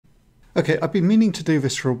Okay, I've been meaning to do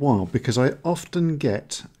this for a while because I often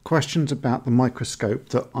get questions about the microscope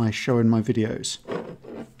that I show in my videos.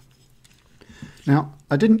 Now,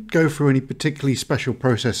 I didn't go through any particularly special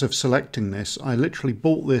process of selecting this. I literally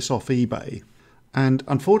bought this off eBay, and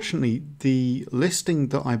unfortunately the listing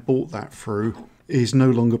that I bought that through is no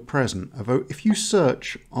longer present. Although if you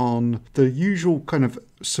search on the usual kind of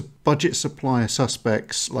budget supplier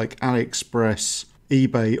suspects like AliExpress,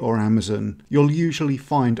 eBay or Amazon, you'll usually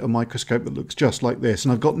find a microscope that looks just like this,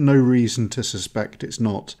 and I've got no reason to suspect it's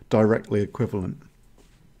not directly equivalent.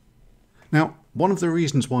 Now, one of the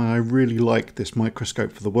reasons why I really like this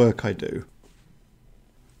microscope for the work I do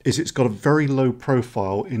is it's got a very low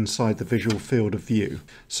profile inside the visual field of view.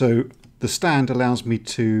 So the stand allows me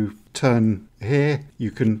to turn here,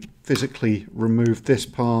 you can physically remove this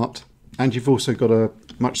part, and you've also got a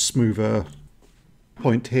much smoother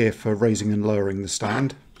point here for raising and lowering the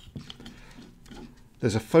stand.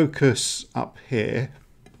 There's a focus up here,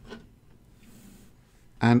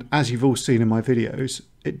 and as you've all seen in my videos,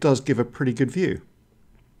 it does give a pretty good view.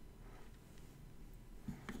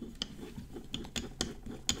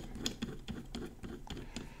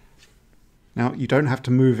 Now, you don't have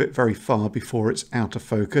to move it very far before it's out of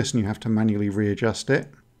focus and you have to manually readjust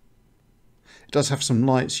it. It does have some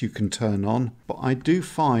lights you can turn on, but I do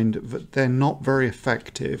find that they're not very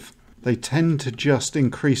effective. They tend to just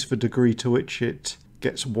increase the degree to which it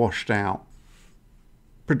gets washed out.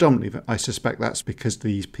 Predominantly, I suspect that's because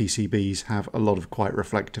these PCBs have a lot of quite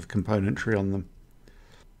reflective componentry on them.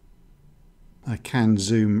 I can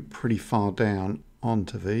zoom pretty far down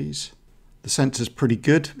onto these. The sensor's pretty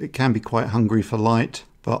good. It can be quite hungry for light,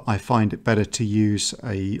 but I find it better to use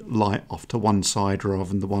a light off to one side rather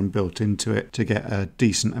than the one built into it to get a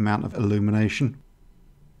decent amount of illumination.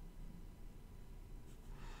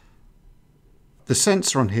 The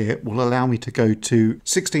sensor on here will allow me to go to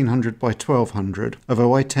 1600 by 1200,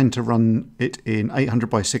 although I tend to run it in 800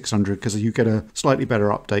 by 600 because you get a slightly better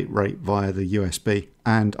update rate via the USB,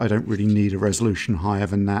 and I don't really need a resolution higher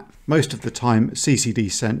than that. Most of the time CCD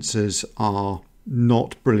sensors are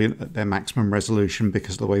not brilliant at their maximum resolution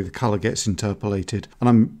because of the way the colour gets interpolated, and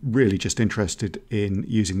I'm really just interested in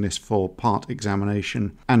using this for part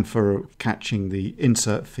examination and for catching the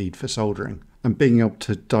insert feed for soldering. And being able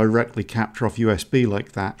to directly capture off USB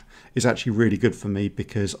like that is actually really good for me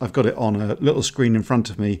because I've got it on a little screen in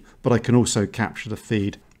front of me, but I can also capture the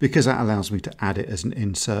feed because that allows me to add it as an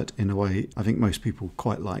insert in a way I think most people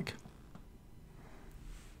quite like.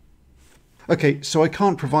 Okay, so I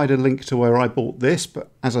can't provide a link to where I bought this,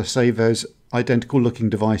 but as I say, there's identical looking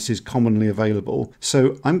devices commonly available.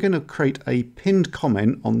 So I'm going to create a pinned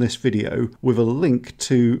comment on this video with a link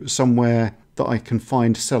to somewhere that I can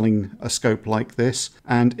find selling a scope like this,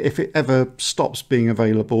 and if it ever stops being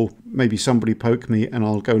available, maybe somebody poke me and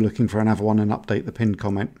I'll go looking for another one and update the pinned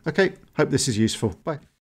comment. Okay, hope this is useful. Bye.